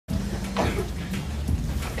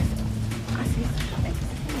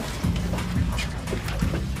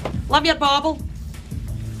Love your bauble.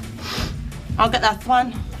 I'll get this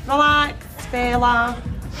one. Relax, fella.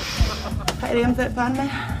 Put your arms out behind me.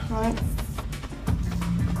 Right.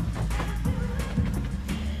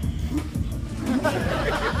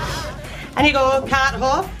 And you go, cat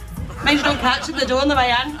hoff. Mind you don't catch at the door on the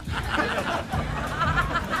way in.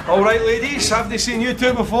 All right, ladies, haven't seen you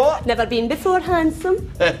two before? Never been before, handsome.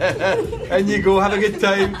 In you go, have a good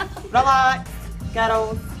time. Relax,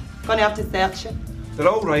 girls. Gonna have to search you. They're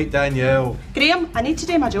all right, Danielle. Graham, I need to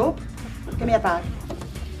do my job. Give me a bag.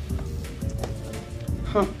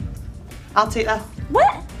 I'll take this.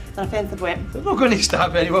 What? It's an offensive weapon. They're not going to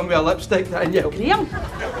stab anyone with a lipstick, Danielle. Graham,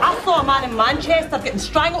 I saw a man in Manchester getting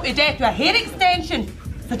strangled to death with a hair extension.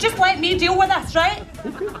 So just let me deal with this, right?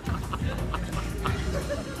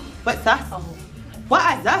 What's this?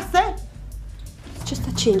 What is this, eh? It's just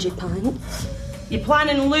a change of pants. You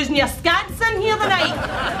planning on losing your scats in here tonight?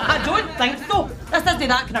 I don't think so. This isn't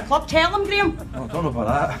that kind of club. Tell him, Graham. Oh, I don't know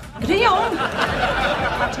about that. Graham!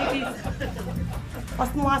 I'll take these.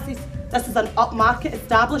 Listen, lassies, this is an upmarket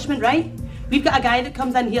establishment, right? We've got a guy that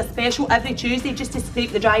comes in here special every Tuesday just to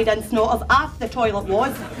scrape the dried in snotters off the toilet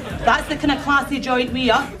was. That's the kind of classy joint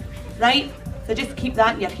we are, right? So just keep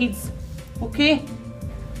that in your heads, okay?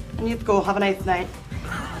 And you'd go, have a nice night.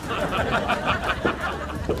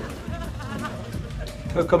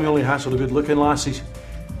 How come you only hassle the good-looking lassies?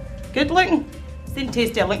 Good looking? Same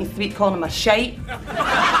taste of looking sweet calling them a shite.